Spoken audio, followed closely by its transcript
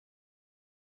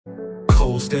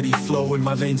soul, steady flow in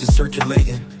my veins is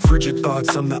circulating. Frigid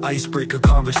thoughts, I'm the icebreaker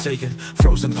conversating.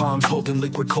 Frozen palms holding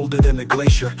liquid colder than a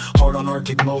glacier. Heart on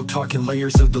Arctic mode, talking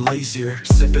layers of the lazier.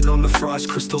 Sipping on the frost,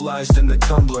 crystallized in the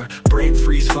tumbler. Brain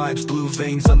freeze vibes, blue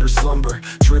veins under slumber.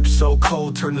 Drip so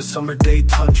cold, turn the summer day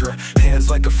tundra. Hands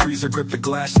like a freezer, grip the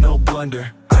glass, no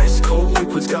blunder. Ice cold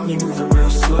liquids got me moving real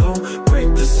slow.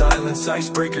 Break the silence,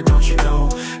 icebreaker, don't you know?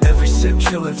 Every sip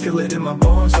chillin', feel it in my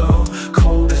bones, oh.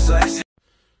 Cold as ice.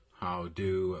 How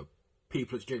do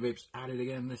people at Straight Vapes at it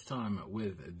again, this time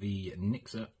with the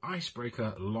Nixer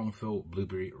Icebreaker Longfill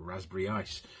Blueberry Raspberry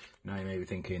Ice. Now you may be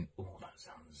thinking, oh, that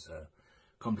sounds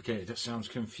complicated, that sounds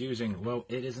confusing. Well,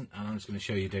 it isn't, and I'm just going to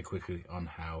show you dead quickly on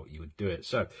how you would do it.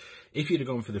 So if you'd have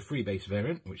gone for the freebase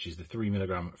variant, which is the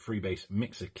 3mg freebase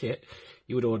mixer kit,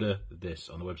 you would order this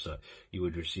on the website. You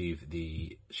would receive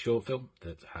the short film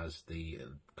that has the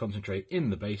concentrate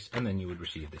in the base, and then you would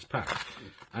receive this pack,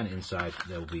 and inside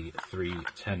there will be 3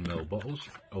 10ml bottles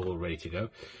all ready to go.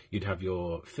 You'd have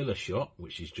your filler shot,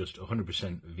 which is just 100%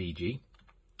 VG,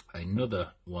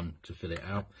 another one to fill it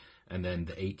out, and then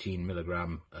the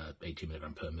 18mg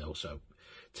per ml, so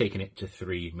taking it to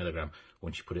 3mg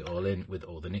once you put it all in with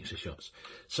all the Nixer shots.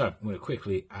 So I'm going to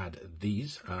quickly add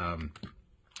these.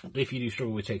 If you do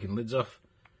struggle with taking lids off,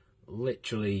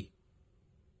 literally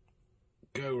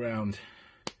go around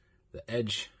the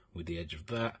edge with the edge of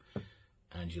that,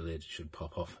 and your lid should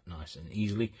pop off nice and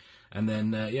easily. And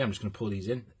then yeah, I'm just going to pour these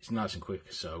in. It's nice and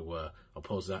quick, so I'll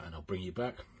pause that and I'll bring you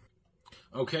back.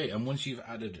 Okay, and once you've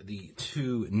added the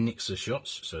 2 Nixer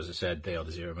shots, so as I said, they are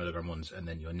the 0mg ones, and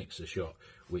then your Nixer shot,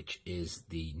 which is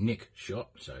the Nick shot,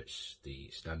 so it's the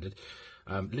standard.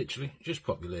 Literally, just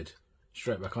pop your lid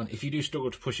straight back on. If you do struggle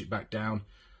to push it back down,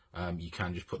 you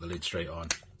can just put the lid straight on,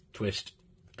 twist,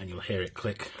 and you'll hear it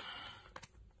click,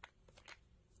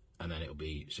 and then it'll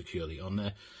be securely on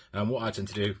there. And what I tend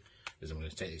to do is I'm going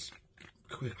to take this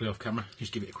quickly off camera,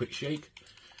 just give it a quick shake.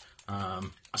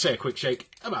 I say a quick shake,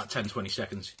 about 10-20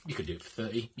 seconds. You could do it for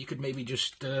 30. You could maybe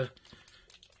just, I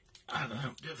don't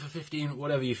know, do it for 15,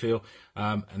 whatever you feel.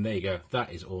 And there you go.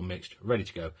 That is all mixed, ready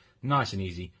to go. Nice and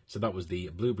easy. So that was the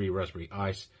Blueberry Raspberry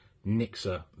Ice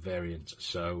Nixer variant.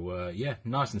 So, yeah,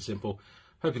 nice and simple.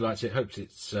 Hope you liked it. Hope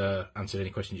it's answered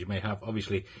any questions you may have.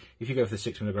 Obviously, if you go for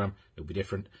the 6mg, it'll be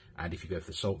different. And if you go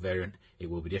for the salt variant, it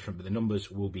will be different. But the numbers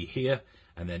will be here.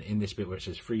 And then in this bit where it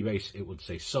says freebase, it would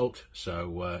say salt.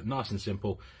 So nice and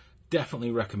simple.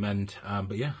 Definitely recommend.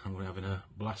 But yeah, I'm going to be having a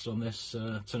blast on this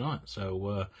tonight.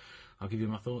 So I'll give you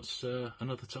my thoughts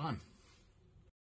another time.